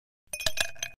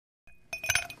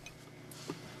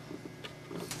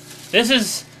This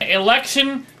is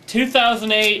election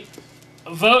 2008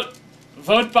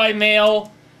 vote by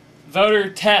mail voter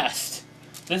test.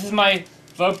 This is my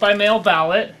vote by mail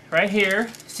ballot right here.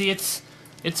 See, it's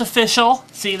official.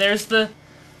 See, there's the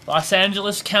Los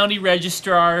Angeles County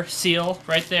Registrar seal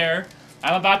right there.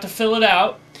 I'm about to fill it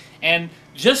out, and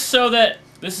just so that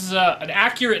this is an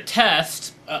accurate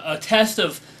test, a test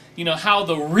of, you know, how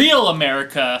the real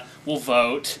America will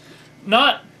vote,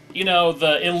 not, you know,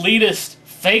 the elitist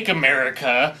fake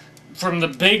America from the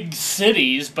big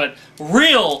cities, but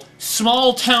real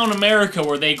small town America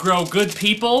where they grow good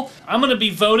people. I'm gonna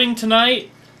be voting tonight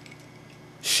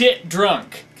shit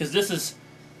drunk, because this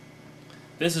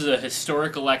is a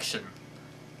historic election.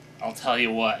 I'll tell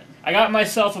you what. I got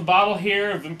myself a bottle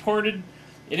here of imported.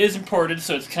 It is imported,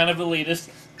 so it's kind of elitist,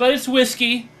 but it's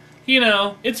whiskey, you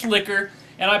know, it's liquor,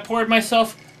 and I poured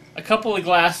myself a couple of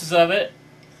glasses of it.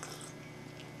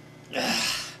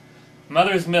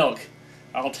 Mother's milk,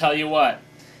 I'll tell you what.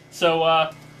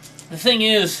 So, the thing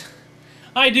is,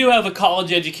 I do have a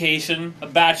college education, a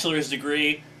bachelor's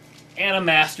degree, and a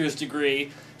master's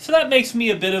degree, so that makes me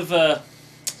a bit of a,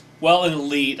 well, an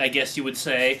elite, I guess you would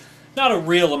say. Not a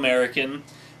real American.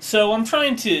 So I'm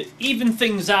trying to even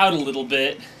things out a little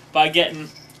bit by getting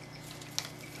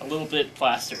a little bit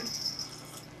plastered.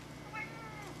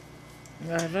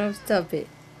 Rob, stop it.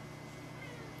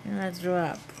 You're gonna throw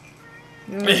up.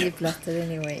 You're already plastered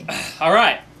anyway.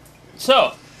 Alright,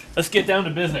 so let's get down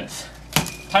to business.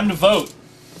 Time to vote.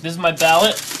 This is my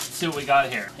ballot. Let's see what we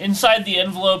got here. Inside the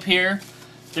envelope here,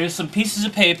 there's some pieces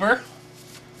of paper.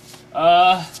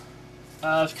 I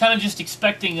was kind of just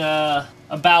expecting a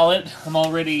ballot. I'm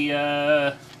already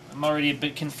a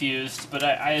bit confused, but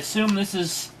I assume this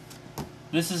is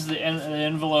the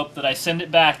envelope that I send it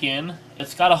back in.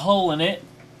 It's got a hole in it.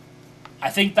 I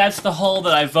think that's the hole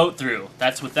that I vote through.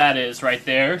 That's what that is right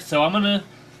there. So I'm gonna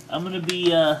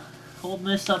be holding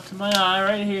this up to my eye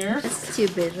right here. That's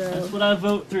stupid, Rob. That's what I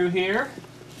vote through here.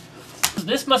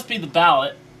 This must be the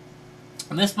ballot,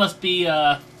 and this must be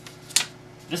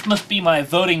my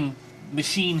voting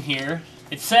machine here.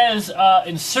 It says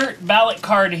insert ballot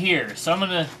card here. So I'm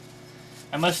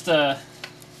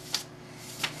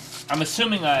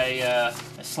assuming I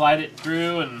slide it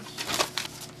through, and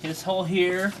this hole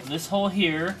here and this hole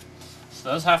here. So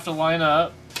those have to line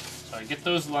up. So I get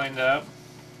those lined up,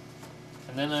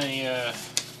 and then there's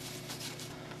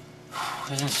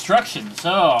instructions.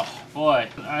 Oh boy,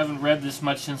 I haven't read this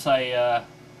much since I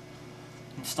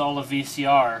install a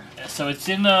VCR. So it's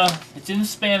in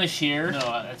Spanish here. No,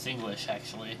 that's English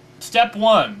actually. Step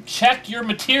 1, check your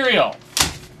material.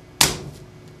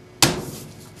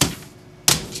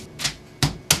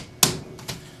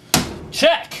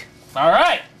 Check. All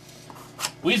right.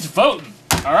 We's voting.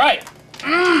 All right.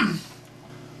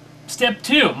 Step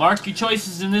 2, mark your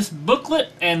choices in this booklet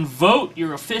and vote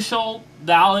your official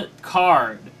ballot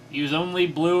card. Use only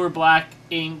blue or black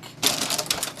ink.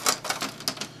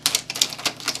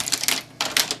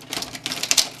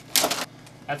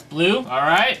 That's blue,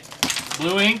 alright.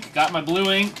 Blue ink, got my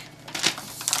blue ink.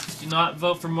 Do not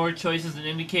vote for more choices than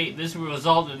indicate. This will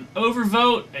result in an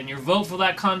overvote, and your vote for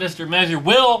that contest or measure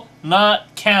will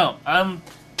not count. I'm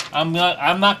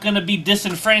not gonna be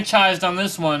disenfranchised on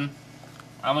this one.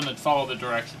 I'm gonna follow the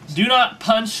directions. Do not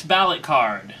punch ballot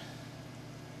card.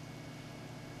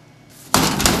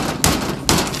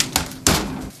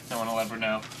 No one will ever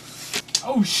know.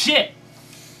 Oh shit!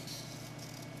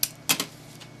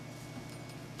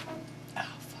 I'm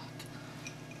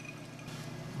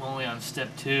only on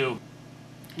step 2.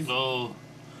 Oh.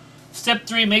 Step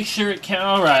 3, make sure it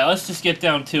counts. Alright, let's just get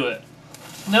down to it.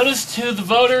 Notice to the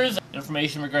voters,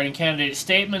 information regarding candidate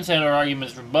statements and or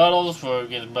arguments rebuttals for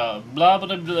blah blah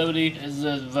blah blah is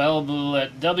available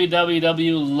at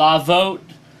www.lavote.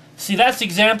 See, that's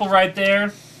example right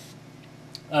there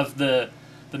of the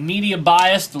media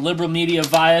bias, the liberal media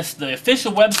bias. The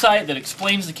official website that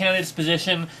explains the candidate's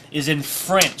position is in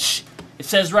French. It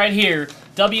says right here,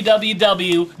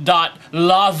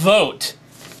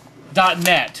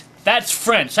 www.lavote.net. That's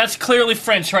French. That's clearly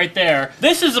French right there.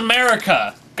 This is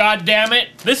America. God damn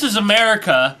it. This is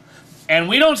America. And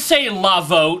we don't say la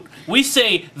vote. We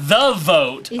say the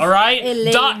vote. Alright?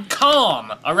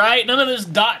 .com. Alright? None of this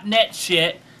 .net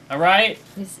shit. Alright?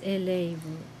 It's LA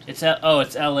vote. It's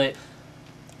LA.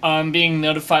 I'm being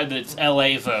notified that it's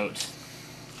LA vote.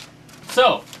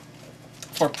 So,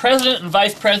 for president and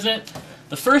vice president,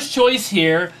 the first choice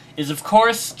here is, of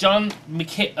course, John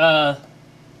McCain.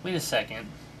 Wait a second.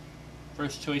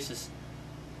 First choice is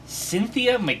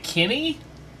Cynthia McKinney?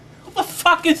 Who the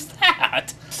fuck is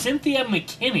that? Cynthia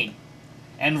McKinney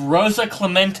and Rosa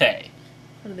Clemente.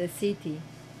 For the city.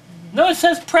 No, it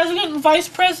says president and vice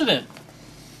president.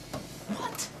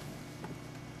 What?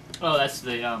 Oh, that's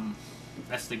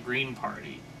the Green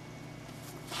Party.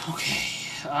 Okay.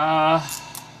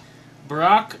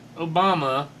 Barack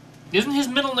Obama. Isn't his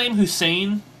middle name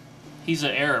Hussein? He's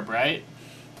an Arab, right?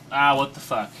 Ah, what the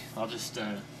fuck. I'll just,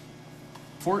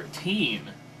 14.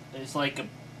 It's like a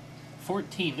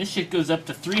 14. This shit goes up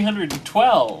to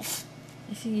 312.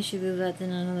 I think you should do that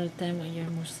in another time when you're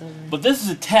more sober. But this is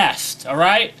a test,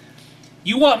 alright?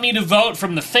 You want me to vote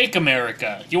from the fake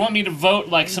America. You want me to vote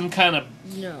like some kind of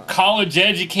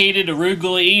college-educated,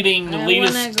 arugula-eating,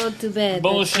 elitist I want to go to bed.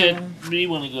 bullshit. You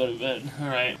want to go to bed.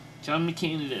 Alright. John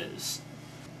McCain it is.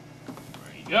 There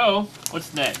you go.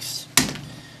 What's next?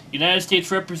 United States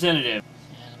Representative.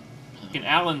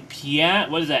 Alan Piat.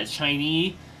 What is that?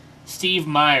 Chinese? Steve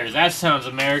Myers. That sounds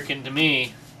American to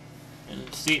me.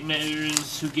 And state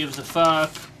measures. Who gives a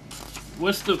fuck?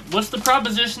 What's the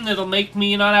proposition that'll make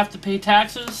me not have to pay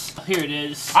taxes? Here it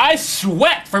is. I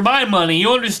sweat for my money.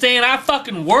 You understand? I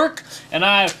fucking work and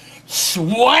I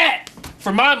sweat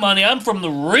for my money. I'm from the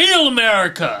real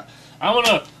America.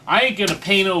 I ain't gonna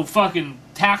pay no fucking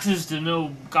taxes to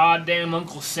no goddamn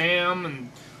Uncle Sam and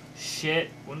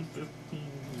shit. 115.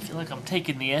 I feel like I'm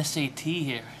taking the SAT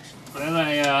here. Then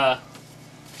I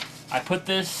put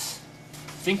this.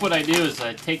 I think what I do is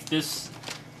I take this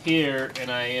here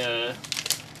and I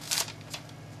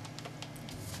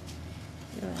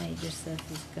Your age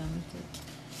yourself is coming to.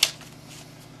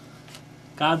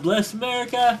 God bless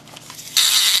America.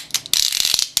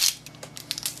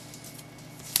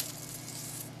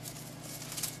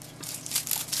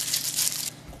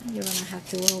 You're gonna have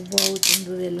to go vote and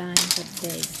do the lines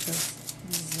update because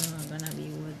this is not gonna be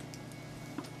good.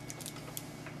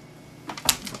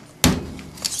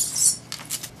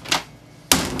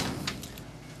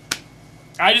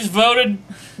 I just voted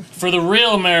for the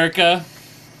real America.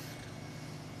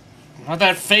 Not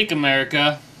that fake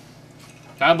America.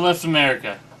 God bless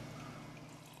America.